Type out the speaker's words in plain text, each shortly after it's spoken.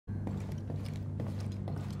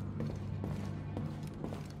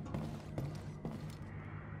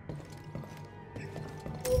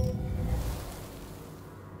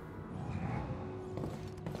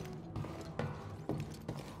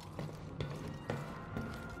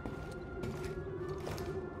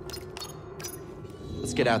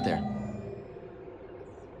Let's get out there.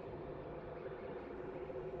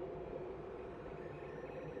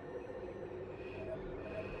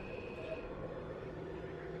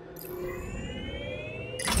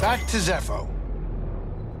 Back to Zeffo.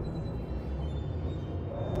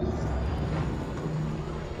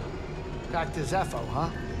 Back to Zeffo, huh?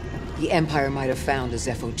 The Empire might have found a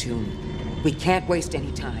Zeffo tomb. We can't waste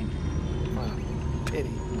any time. Well,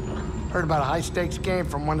 pity. Heard about a high-stakes game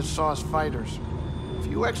from one of Saw's fighters. A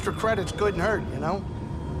few extra credits couldn't hurt, you know?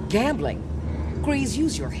 Gambling? Grease,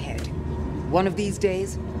 use your head. One of these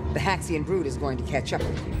days, the Haxian brood is going to catch up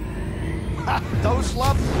with you. Those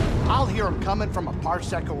slubs? I'll hear them coming from a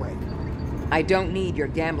parsec away. I don't need your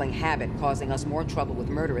gambling habit causing us more trouble with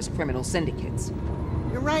murderous criminal syndicates.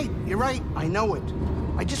 You're right, I know it.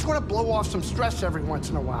 I just want to blow off some stress every once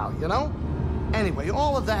in a while, you know? Anyway,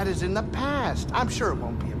 all of that is in the past. I'm sure it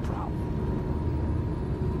won't be a problem.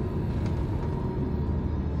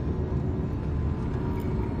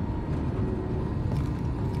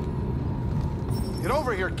 Get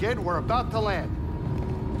over here, kid. We're about to land.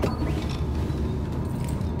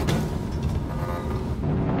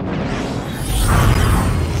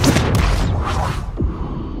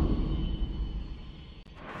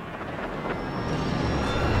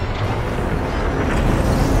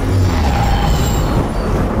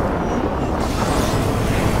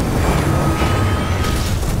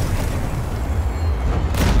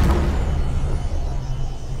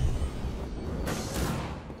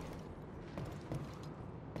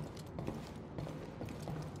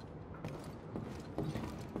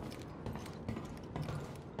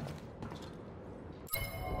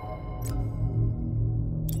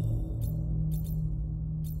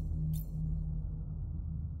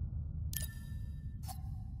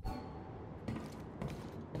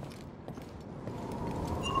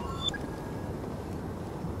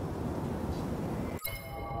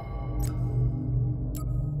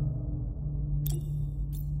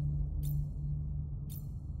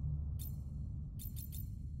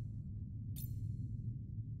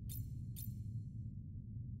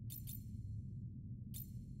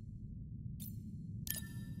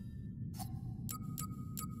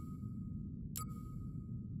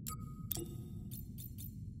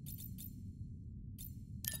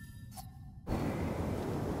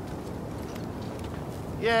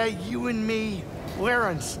 Yeah, you and me, we're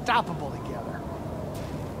unstoppable together.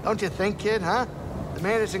 Don't you think, kid, huh? The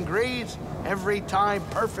man is in Grease, every time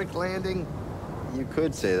perfect landing. You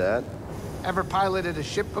could say that. Ever piloted a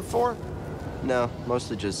ship before? No,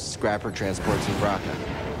 mostly just scrapper transports in Braca.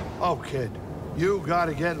 Oh, kid, you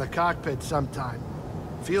gotta get in the cockpit sometime.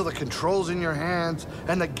 Feel the controls in your hands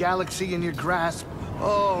and the galaxy in your grasp.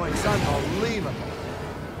 Oh, it's unbelievable.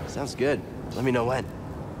 Sounds good. Let me know when.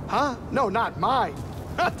 Huh? No, not mine.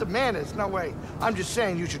 Not the Manus, no way. I'm just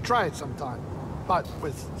saying you should try it sometime. But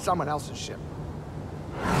with someone else's ship.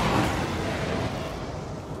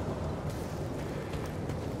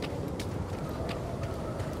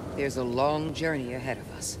 There's a long journey ahead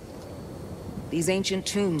of us. These ancient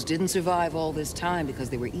tombs didn't survive all this time because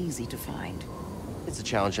they were easy to find. It's a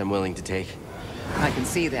challenge I'm willing to take. I can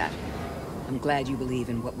see that. I'm glad you believe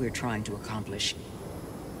in what we're trying to accomplish.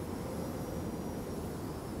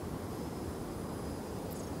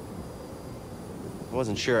 I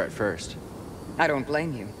wasn't sure at first. I don't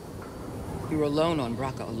blame you. You were alone on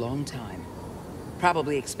Braca a long time.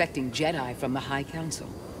 Probably expecting Jedi from the High Council.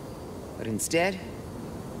 But instead,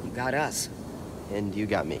 you got us. And you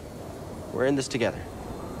got me. We're in this together.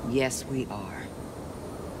 Yes, we are.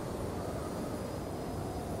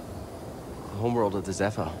 The homeworld of the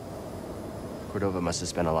Zeffo. Cordova must have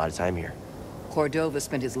spent a lot of time here. Cordova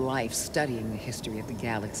spent his life studying the history of the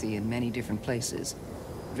galaxy in many different places.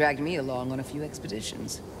 Dragged me along on a few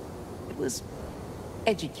expeditions. It was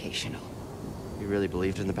educational. You really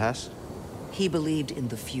believed in the past? He believed in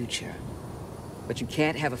the future. But you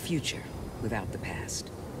can't have a future without the past.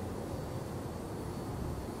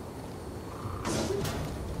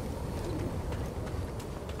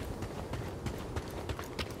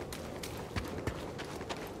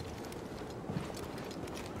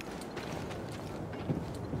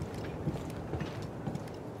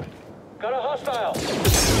 Got a hostile!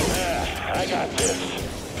 I got this.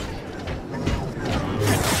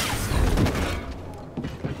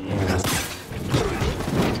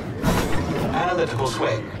 Analytical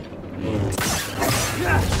swing.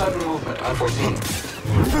 Sudden movement unforeseen.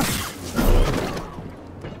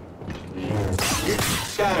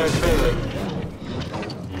 Scanners failing.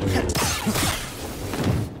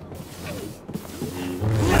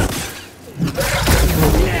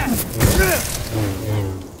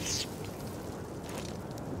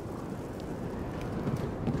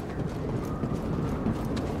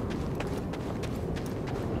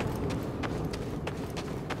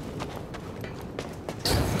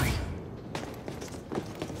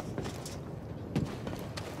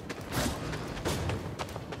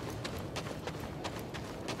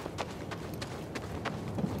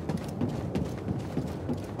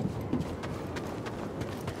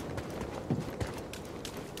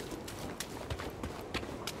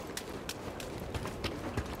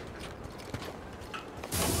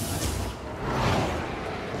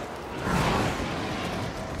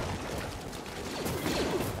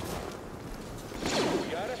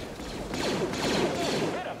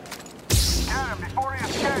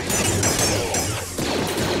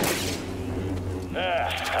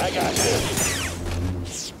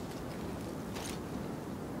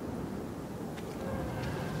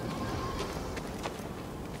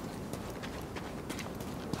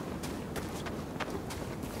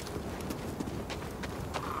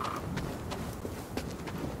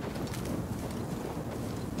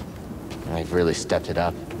 You've really stepped it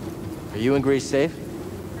up. Are you and Grease safe?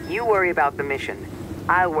 You worry about the mission.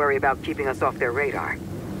 I'll worry about keeping us off their radar.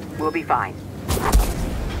 We'll be fine.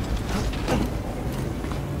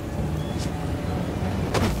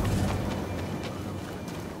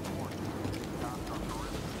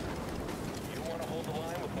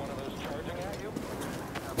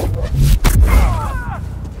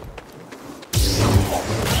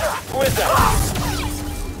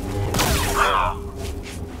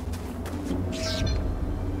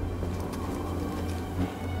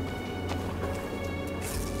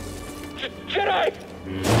 Jedi!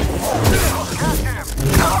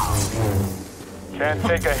 Can't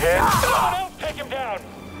take a hit. Someone else take him down!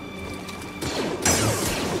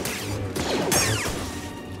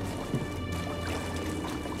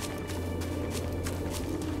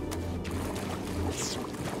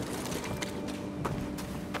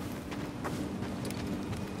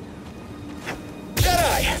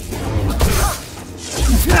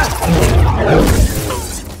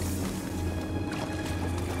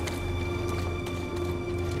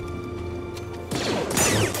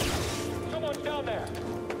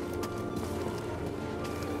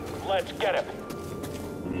 Let's get him.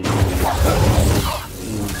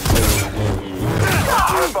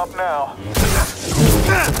 Rip up now.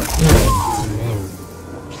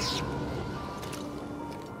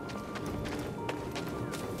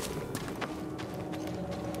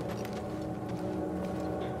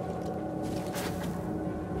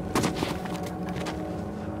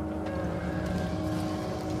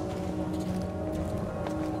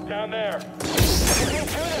 Down there. You can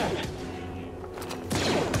do that.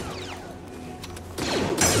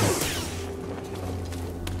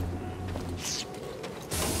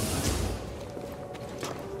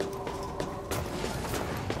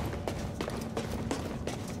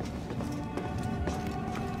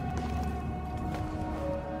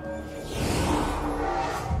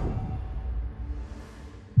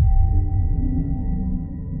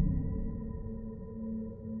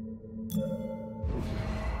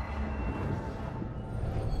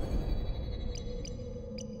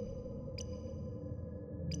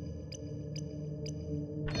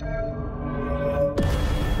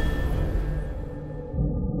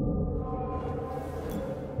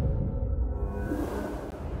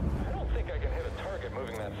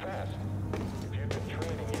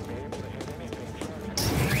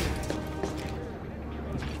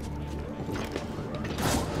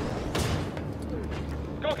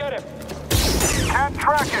 Get him! Can't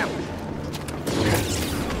track him!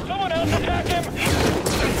 Someone else attack him!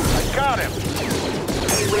 I got him!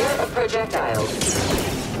 Beware of projectiles.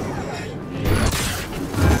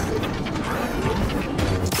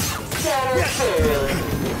 Shatter failed.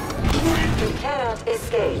 You cannot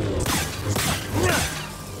escape.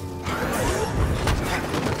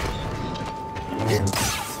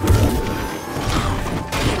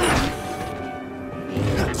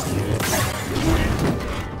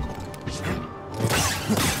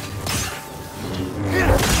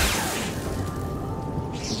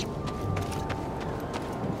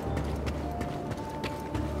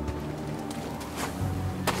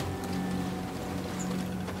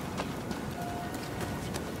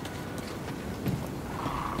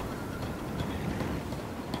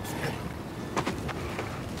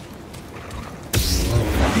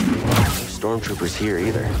 Stormtroopers here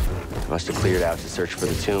either. Must have cleared out to search for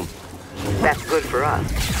the tomb. That's good for us,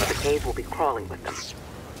 but the cave will be crawling with them.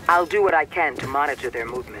 I'll do what I can to monitor their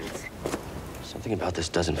movements. Something about this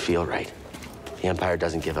doesn't feel right. The Empire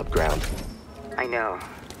doesn't give up ground. I know.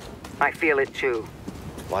 I feel it too.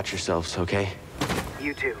 Watch yourselves, okay?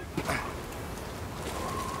 You too.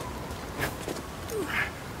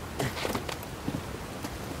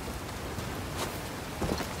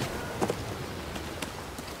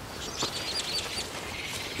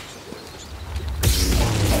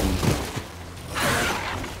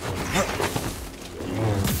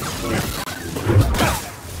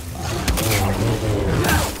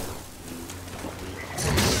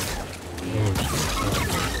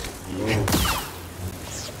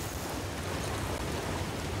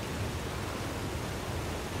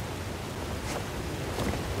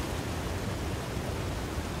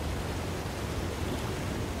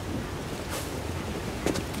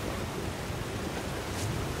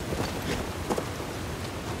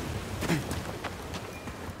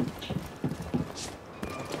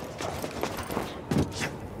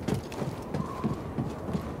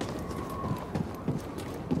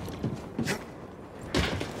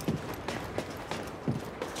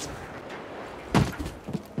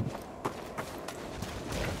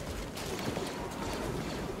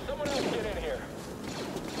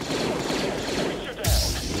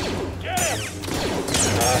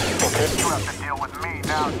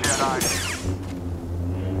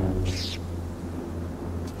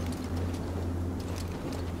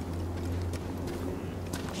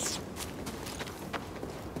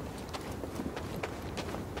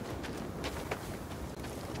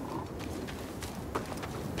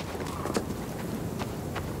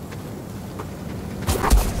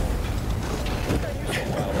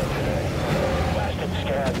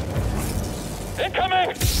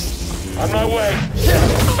 way.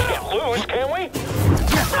 Can't lose, can we?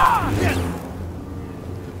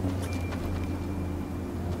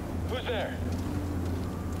 Who's there?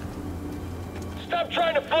 Stop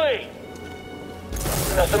trying to flee!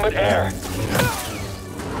 Nothing but air.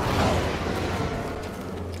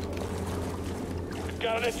 We've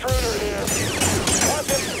got an intruder here. Watch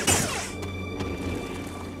it!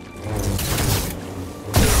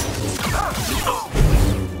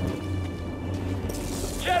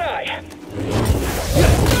 Jedi!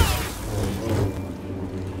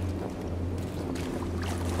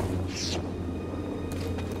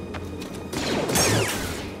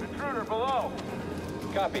 Intruder below.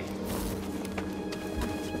 Copy.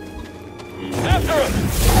 After him!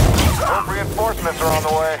 Hope reinforcements are on the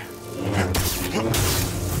way.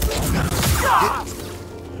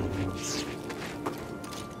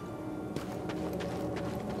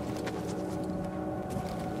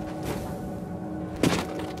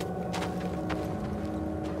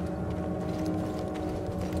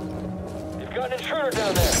 You've got an intruder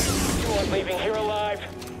down there. You aren't leaving here alive.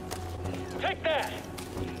 Take that!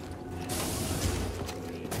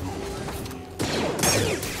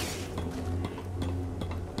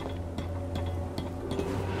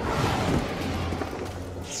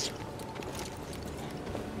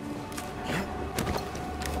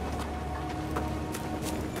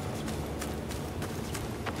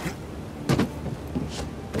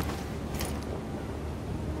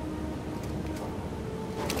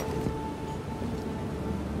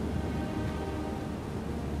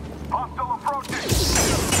 Hostile approaching!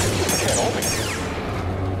 Can't hold me.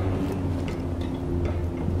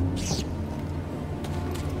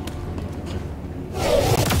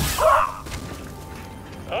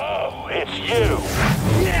 Oh, it's you!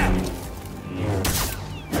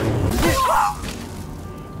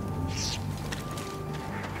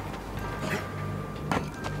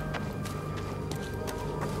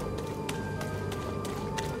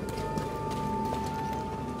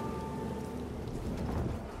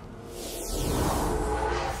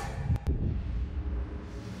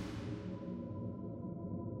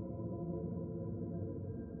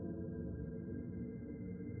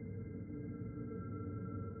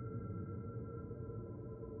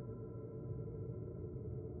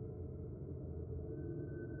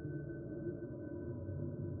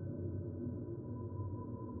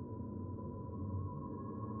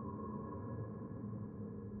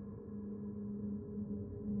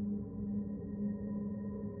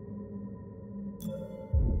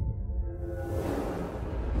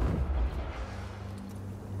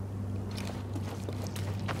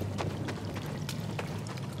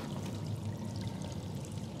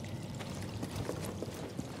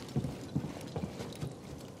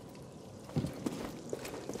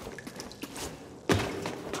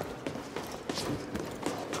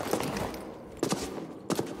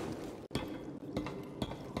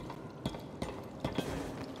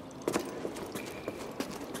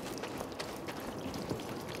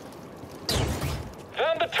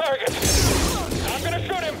 Found the target! I'm gonna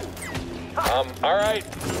shoot him! Alright.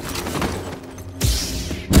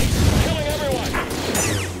 Killing everyone!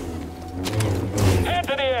 Hands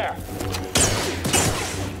in the air!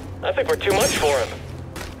 I think we're too much for him.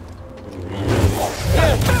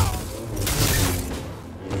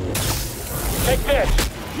 Take this!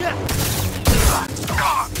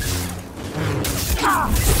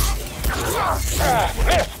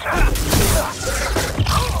 Missed!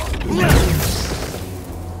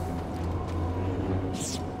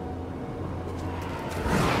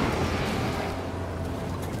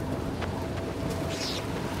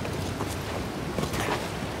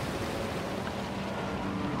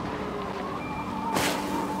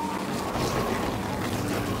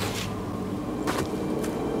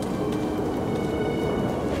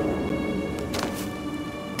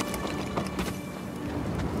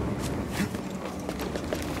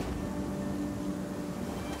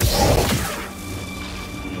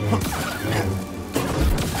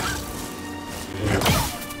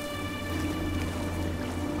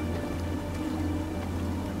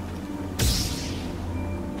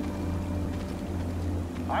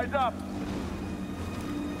 Eyes up!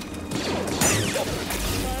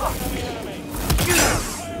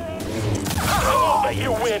 I won't let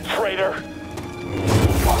you win, traitor!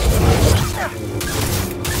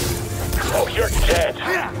 Oh, you're dead!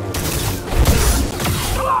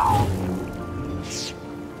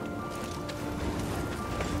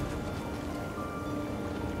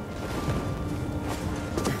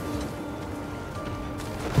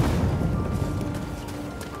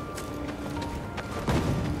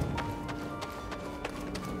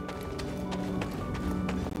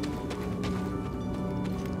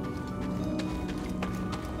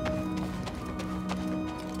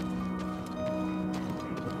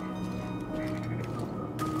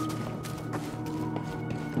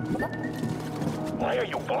 Why are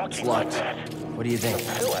you It's walking like locked. that? What do you think?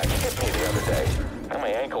 Philak hit me the other day. Now my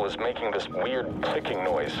ankle is making this weird clicking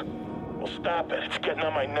noise. Well, stop it. It's getting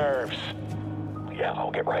on my nerves. Yeah,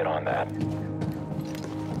 I'll get right on that.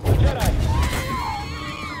 Jedi!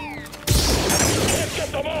 Can't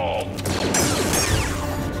get them all!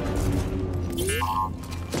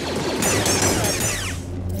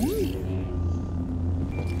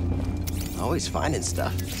 Always finding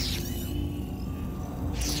stuff.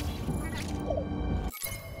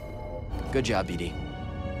 Good job, BD.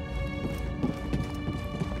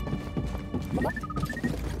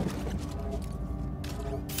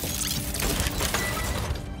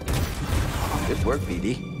 Good work,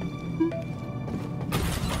 BD.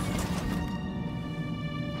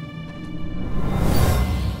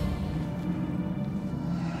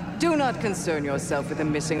 Do not concern yourself with the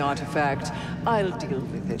missing artifact. I'll deal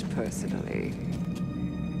with it personally.